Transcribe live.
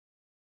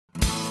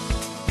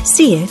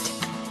See it,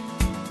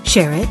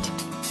 share it,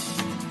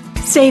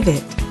 save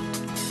it.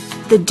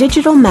 The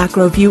Digital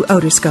MacroView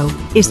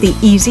Otoscope is the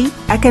easy,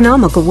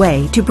 economical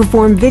way to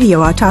perform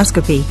video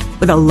otoscopy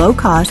with a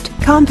low-cost,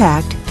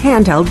 compact,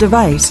 handheld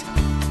device.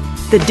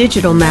 The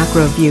Digital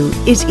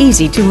MacroView is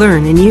easy to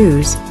learn and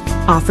use,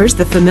 offers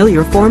the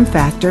familiar form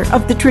factor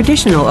of the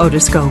traditional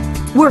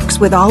otoscope, works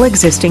with all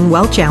existing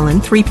Welch Alllyn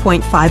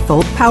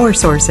 3.5-volt power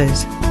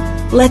sources,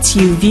 lets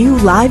you view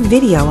live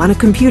video on a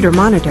computer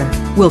monitor,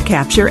 will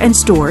capture and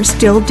store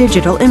still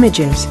digital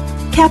images,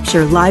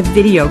 capture live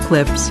video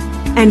clips,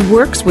 and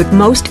works with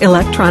most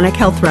electronic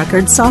health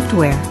record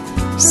software.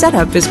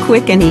 Setup is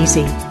quick and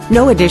easy.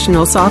 No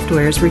additional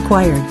software is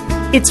required.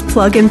 It's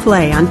plug and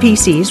play on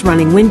PCs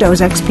running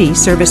Windows XP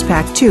Service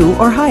Pack 2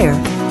 or higher.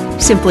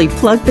 Simply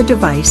plug the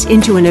device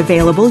into an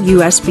available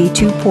USB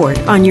 2 port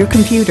on your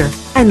computer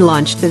and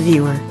launch the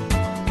viewer.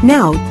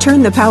 Now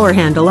turn the power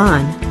handle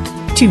on.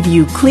 To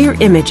view clear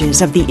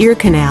images of the ear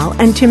canal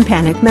and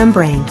tympanic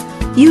membrane,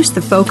 use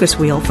the focus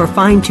wheel for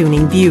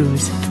fine-tuning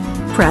views.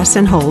 Press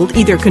and hold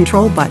either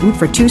control button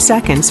for 2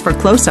 seconds for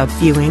close-up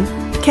viewing.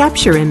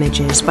 Capture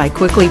images by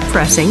quickly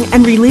pressing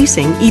and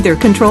releasing either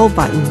control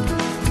button.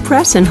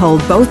 Press and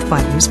hold both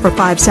buttons for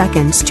 5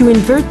 seconds to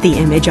invert the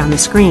image on the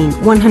screen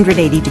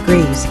 180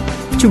 degrees.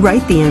 To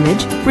write the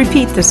image,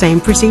 repeat the same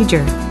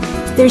procedure.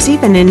 There's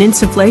even an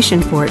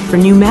insufflation port for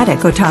pneumatic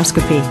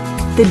otoscopy.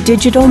 The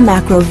Digital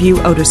MacroView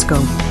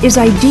Otoscope is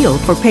ideal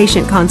for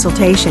patient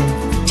consultation,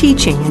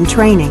 teaching and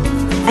training,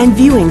 and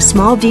viewing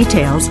small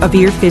details of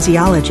ear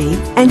physiology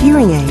and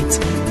hearing aids.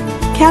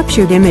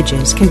 Captured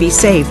images can be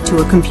saved to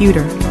a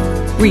computer,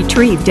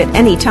 retrieved at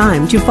any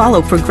time to follow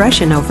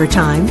progression over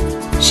time,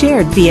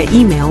 shared via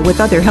email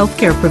with other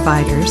healthcare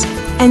providers,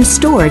 and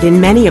stored in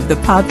many of the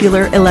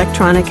popular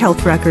electronic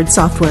health record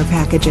software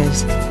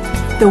packages.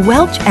 The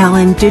Welch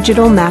Alllyn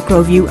Digital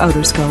MacroView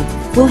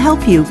Otoscope will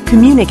help you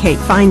communicate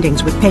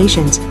findings with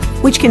patients,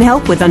 which can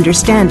help with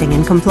understanding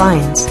and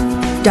compliance,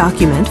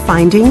 document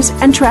findings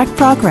and track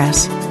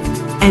progress,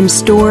 and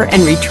store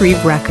and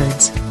retrieve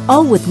records,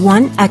 all with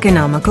one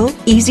economical,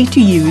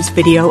 easy-to-use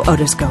video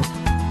otoscope.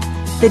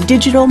 The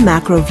Digital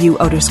MacroView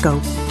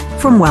Otoscope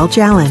from Welch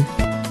Alllyn.